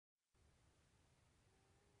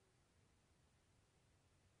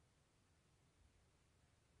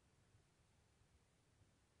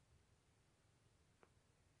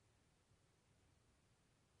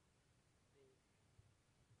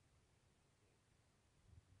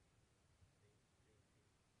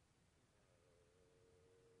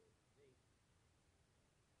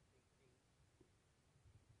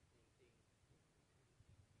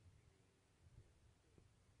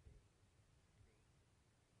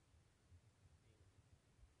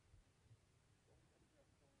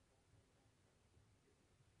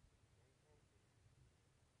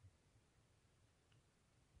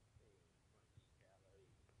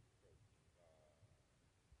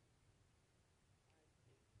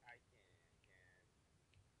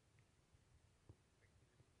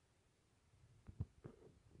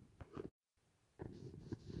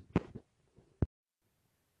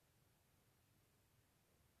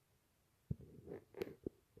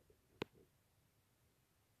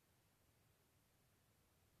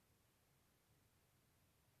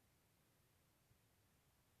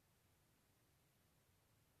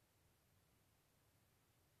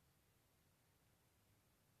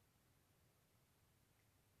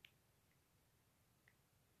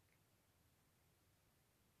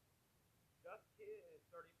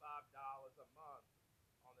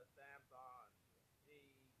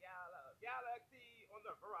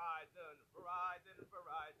Verizon, Verizon,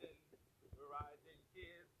 Verizon, Verizon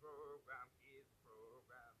kids program.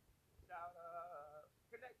 Shout out,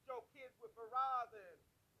 connect your kids with Verizon.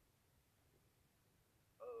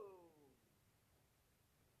 Oh,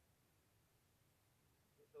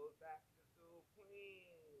 get those back to school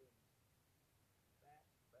plans. Back,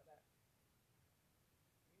 back,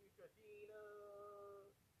 Neutrogena,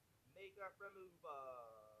 makeup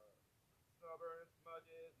remover. Stubborn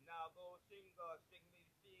smudges, now go shinga, shing me,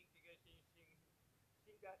 shing, shing,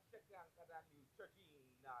 shinga, check out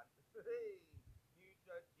Neutrogena. Hey,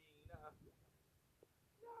 Neutrogena.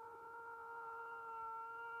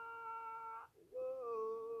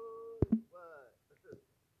 Whoa, what?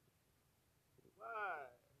 What?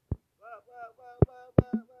 What?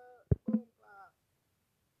 Boom, blah.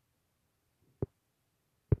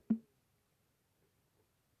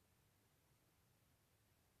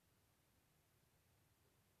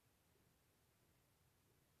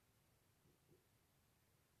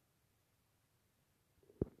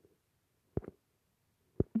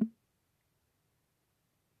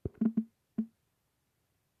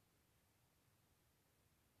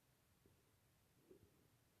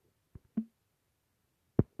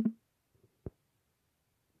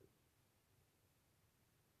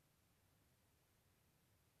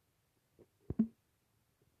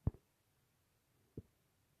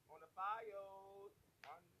 On the bios,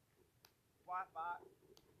 on Wi-Fi.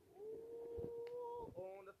 Ooh,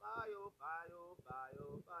 on the bio.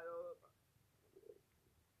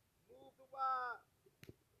 Move the wire.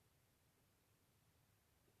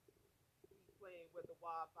 Keep playing with the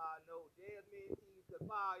Wi-Fi. No Jasmine keys, cause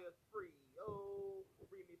fire's free. Oh,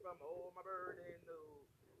 free me from all my burden. No,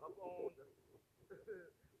 up on the,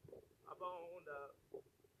 up on the,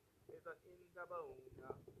 it's a in the bone.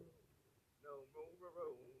 No more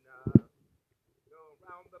Verona. Go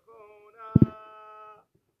round the corner.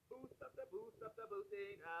 Boost up the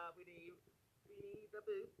boosting. We need the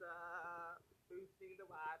booster. Boosting the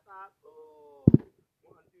Wi-Fi. Oh,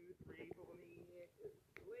 1, 2, 3 for me.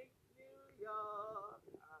 Link New York.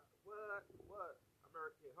 What?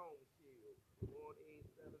 American Home Shield.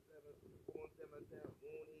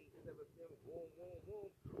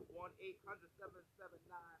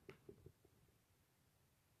 1-877-1-877-1-1-1-1-800-779.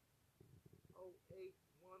 0811.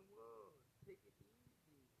 Take it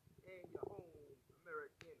easy. And your home,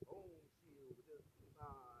 American Home Shield. Just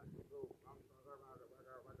fine. Go,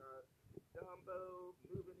 Dumbo,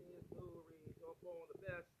 moving his story. Up on the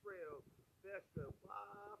best trail,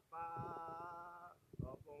 Wi-Fi.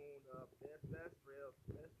 Up on the best trails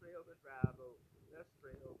and travel. Best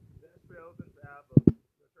trails and travel. The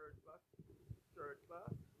church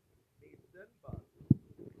bus, Mason bus.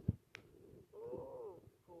 Oh,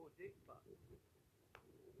 cool dick bus.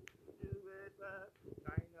 Do it bus,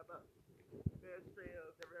 China bus. Best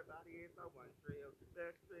trails, everybody is on one trail.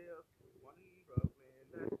 Best trails, one Brooklyn.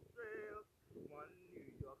 Best trails, one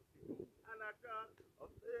New York City. And I got a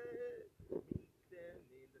bed. Meet them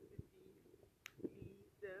in the city.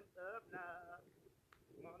 Meet them up now.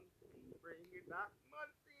 Muncie, bring it back,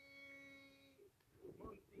 Muncie.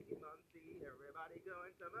 Muncie, everybody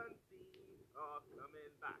going to Muncie. All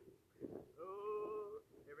coming back. Oh,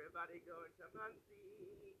 everybody going to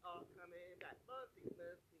Muncie. All coming back. Muncie.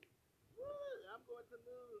 Woo, I'm going to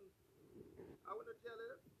move. I want to tell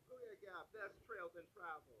you, go ahead, guy. Best trails and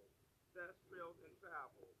travel. Best trails and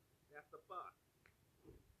travel. That's the bus.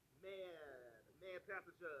 Man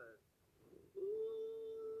passengers.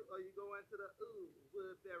 Ooh, are you going to the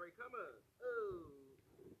Woodbury? Come on. Ooh,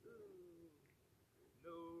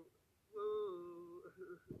 no, whoa.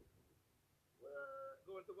 What?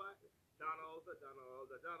 Going to what? Donald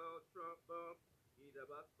Trump bump. Need a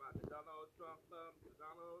bus by the Donald Trump bump. You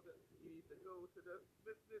need to go to the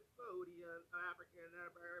Smithsonian, American,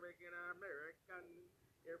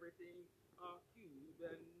 everything,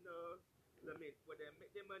 Cuban, the mint where they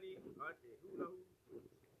make their money, the hula hoop,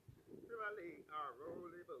 Raleigh,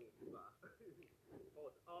 Rolly Boom, or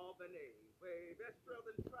Albany, way best trail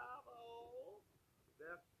than travel.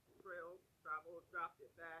 Best trail, travel, drop it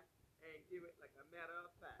back and give it like a matter of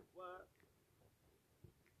fact. What?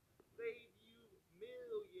 Save you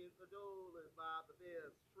millions of dollars by the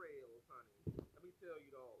best trails, honey. Let me tell you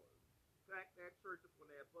dollars. Pack that church up on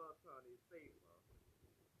that bus, honey. Safer.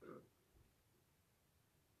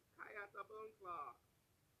 Kayata Bunkla.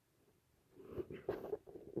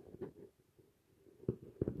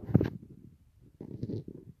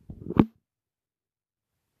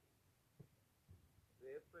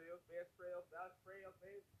 Best trails.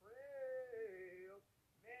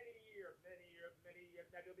 Many years.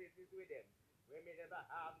 I do business with them. Women never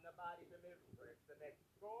have nobody to miss bricks. And they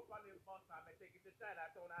go up on the bus time and take it to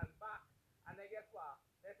Chinatown and back. And then guess what?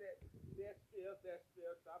 They say, they're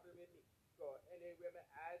still shopping with me. So, and then women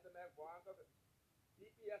eyes them at one go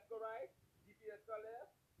GPS go right, GPS go left,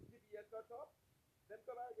 GPS go top. Them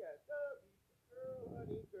go right, yeah.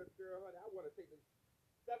 Good girl, honey. I want to take the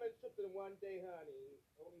 7 trips in one day, honey.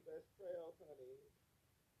 Only best trails, honey.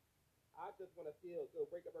 I just want to feel good.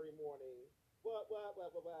 Wake up every morning. What? Let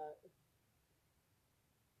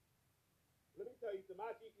me tell you, so my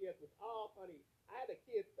GPS was off, honey. I had a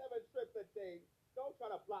kid 7 trips a day. Don't try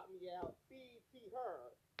to block me out. BT her.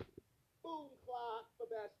 Boom clock for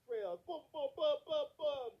best trails. Boom, boom, boom, boom,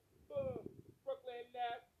 boom, boom. Brooklyn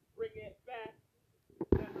Nets, bring it back.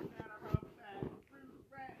 Doesn't matter how fast. Fruit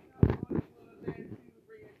rat, I'm on the full of that too.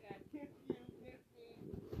 Bring it back. Kiss you, kiss me.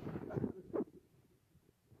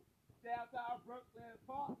 Downtown Brooklyn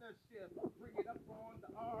partnership. Bring it up on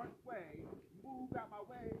the archway. Move out my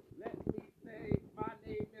way. Let me say my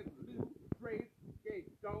name is Lou Trace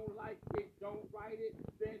Gate. Don't like it, don't write it,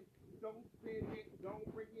 then don't spin it, don't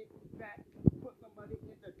bring it back. Put some money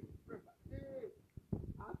in the river. Hey,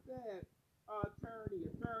 I said attorney,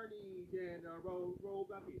 then roll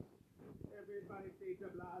gummy. Everybody say the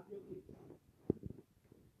Blasio.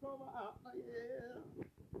 Come out, yeah.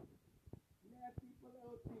 Nasty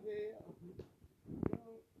below to hell.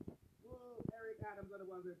 Whoa, Eric Adams are the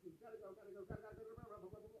ones that do. Gotta go.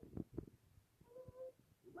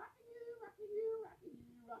 Rocking you.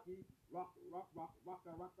 Rock you. Rock you,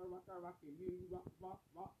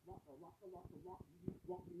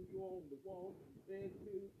 rocking you on the wall. Then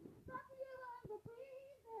two, rocking you on the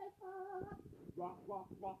breeze. Rock,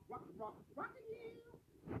 rocking you.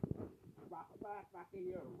 Rock back, rocking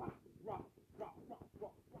you. Rock.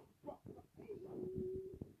 Hey.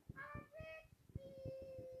 I'm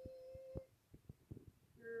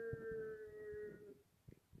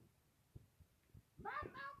my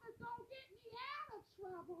mouth is gonna get me out of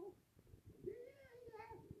trouble.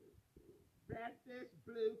 Yeah. Redfish,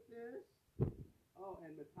 bluefish. Oh,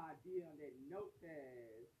 and Miss Idea on that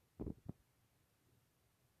notepad.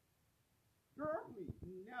 Girl, please.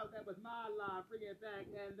 No, that was my line. Bring it back,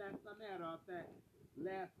 and that's the matter of fact.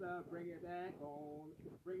 Let's bring it back on.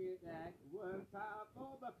 Bring it back one time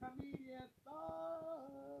for the comedian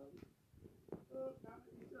song.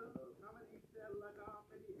 Comedy show, comedy seller,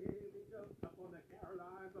 comedy, here we go. Up on the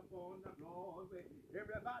Carolines, up on the Broadway.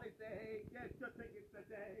 Everybody say, get your tickets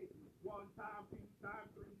today. 1 time, 2 time,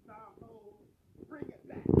 3 time, oh. Bring it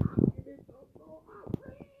back. I'll give it to the I'll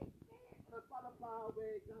bring it back. The butterfly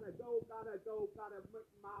way, gotta make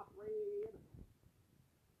my friend.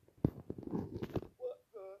 What?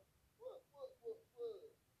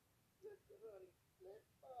 Listen, honey, let's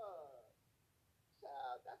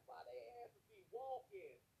child, that's why they ass to be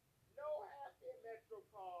walking. No half-day Metro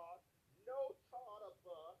card, no charter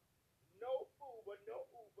bus, no Uber,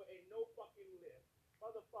 and no fucking Lyft.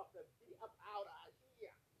 Motherfucker, be up out of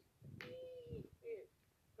here.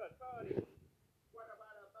 Cause honey, what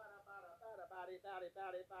about it.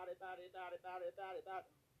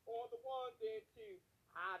 On the ones and twos.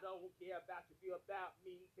 I don't care about you, feel about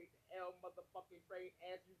me. Take the L motherfucking train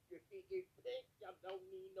as you can see it's pink. I don't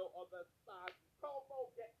need no other sign.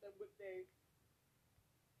 Como get them with they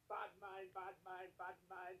bad mind. Two bad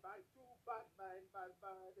mind.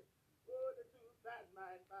 Oh, the two bad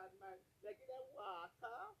mind. They get that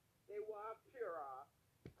water. They want pure.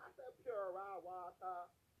 I said pure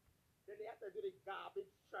water. Then they have to do the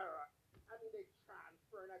garbage truck. I mean, they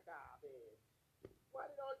transfer the garbage. Why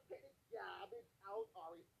they don't take the garbage out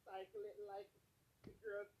or recycle it like the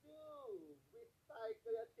girls do?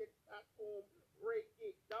 Recycle your shit at home, break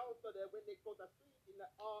it down so that when they go to street in the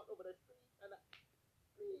all over the street and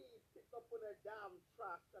please pick up on the damn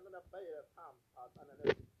trash and the bear pampas and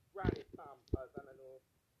the granny pampas and the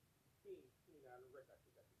teen and record.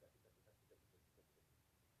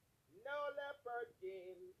 No leopard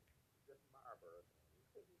game. Just Marburg.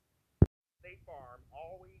 State Farm,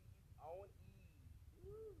 always on E.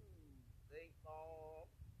 Woo. State Farm,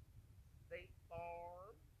 State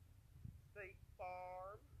Farm, State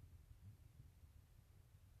Farm.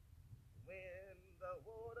 When the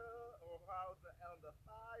water or house on the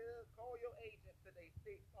fire, call your agent today.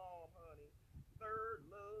 State Farm, honey. Third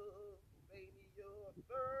love, baby, your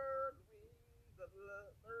third ring, the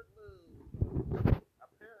third love.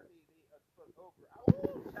 Apparently they took over.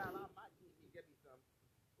 Oh, child, I might need to get me some.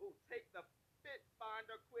 Oh, take the Fit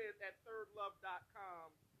Finder quiz at thirdlove.com.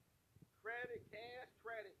 Credit, cash,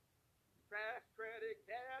 credit. Cash, credit,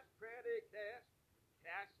 cash, credit, cash.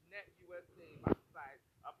 Cash Net USA, my site.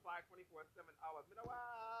 Apply 24/7 hours. You know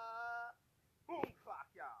what? Boom clock,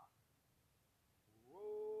 y'all.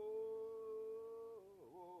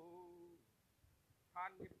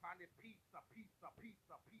 Pani, pizza, pizza,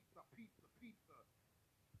 pizza, pizza, pizza, pizza.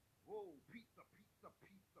 Whoa, pizza, pizza,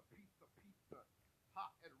 pizza, pizza, pizza.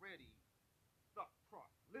 Hot and ready. Stuffed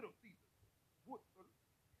crust. Little Caesars. Wood.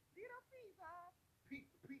 Little Caesars.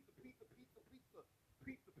 Pizza, pizza, pizza, pizza, pizza.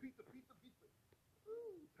 Pizza, pizza, pizza, pizza.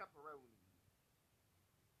 Ooh, pepperoni.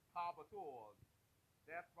 Parbators.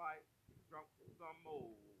 That's right. Drunk some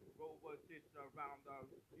more. Rover shit around the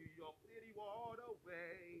New York City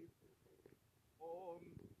waterways. Ooh.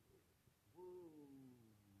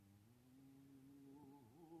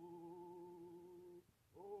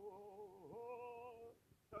 Oh.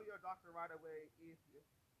 Tell your doctor right away if you.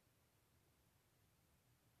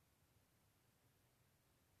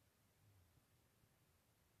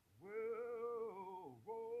 Whoa,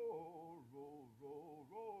 roll, roll, roll,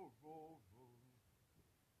 roll, roll, roll.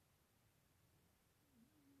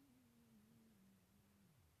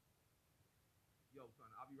 Yo, son,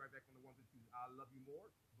 I'll be right back on the ones and twos. I love you more,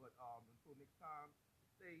 but until next time,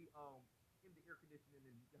 stay in the air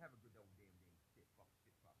conditioning and have a good old damn day. Shit, fuck,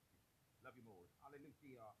 shit, fuck, shit. Love you more.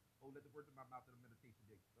 Hallelujah. Oh, let the words of my mouth and the meditation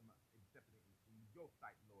be accepted in your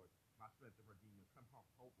sight, Lord, my strength and redeemer. Come home,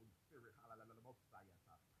 Holy Spirit. Hallelujah.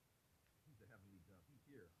 He's a heavenly dove. He's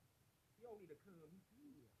here. He don't need to come. He's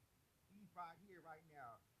here. He's right here, right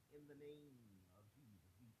now. In the name of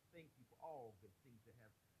Jesus, we thank you for all good things that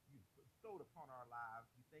have you bestowed upon our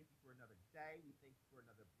lives. We thank you for another day. We thank you for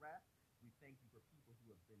another breath. We thank you for people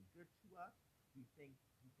who have been good to us. We thank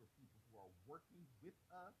you for people who are working with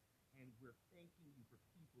us. And we're thanking you for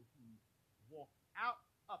people who walk out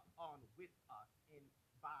upon with us and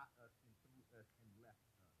by us and through us and left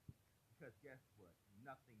us. Because guess what?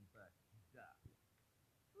 Nothing but dust.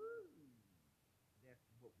 Ooh, that's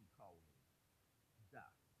what we call it.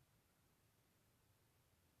 Dust.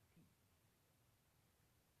 Peace.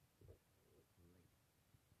 Later.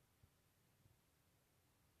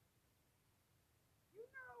 You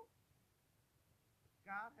know,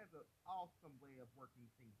 God has an awesome way of working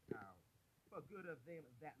things out for good of them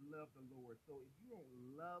that love the Lord. So if you don't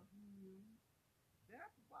love Him,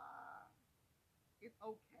 that's why it's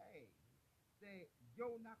okay that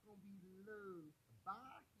you're not going to be loved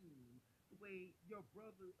by Him the way your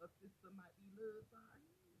brother or sister might be loved by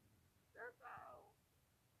Him. That's all.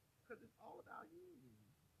 Because it's all about Him.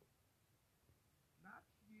 Not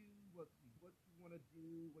you, what you want to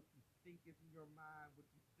do, what you think is in your mind, what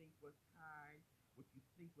you think was kind, what you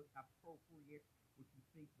think was appropriate, what you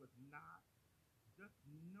think was not. Just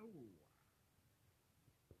know.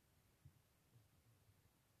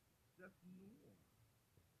 Just know.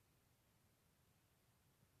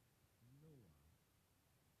 Know.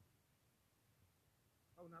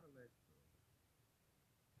 Oh, not Alexa.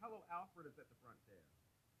 Hello, Alfred is at the front desk.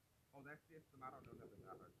 Oh, that's system. I don't know nothing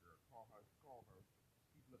about her, girl. Call her. Call her.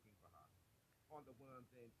 She's looking for her. On the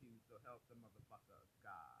ones and twos to help the motherfucker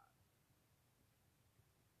God.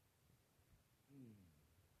 Mm.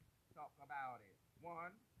 Talk about it.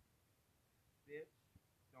 One, bitch,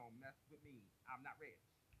 don't mess with me. I'm not rich.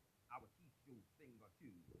 I will teach you a thing or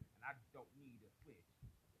two, and I don't need a switch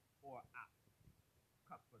or a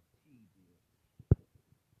cup of tea, bitch.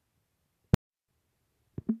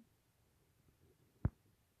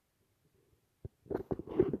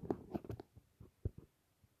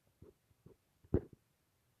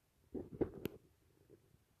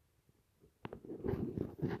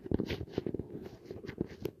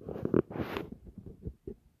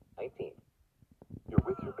 19. You're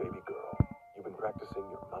with your baby girl. You've been practicing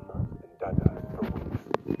your mama and dada for weeks.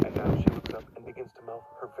 And now she looks up and begins to mouth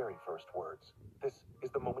her very first words. This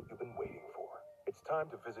is the moment you've been waiting for. It's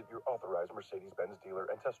time to visit your authorized Mercedes-Benz dealer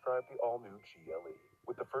and test drive the all-new GLE.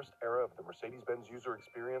 With the first era of the Mercedes-Benz user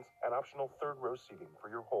experience and optional third-row seating for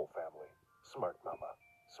your whole family. Smart mama.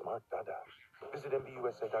 Smart dada. Visit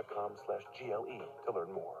mbusa.com/GLE to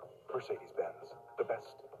learn more. Mercedes-Benz. The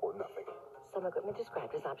best or nothing. Some equipment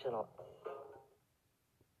described as optional.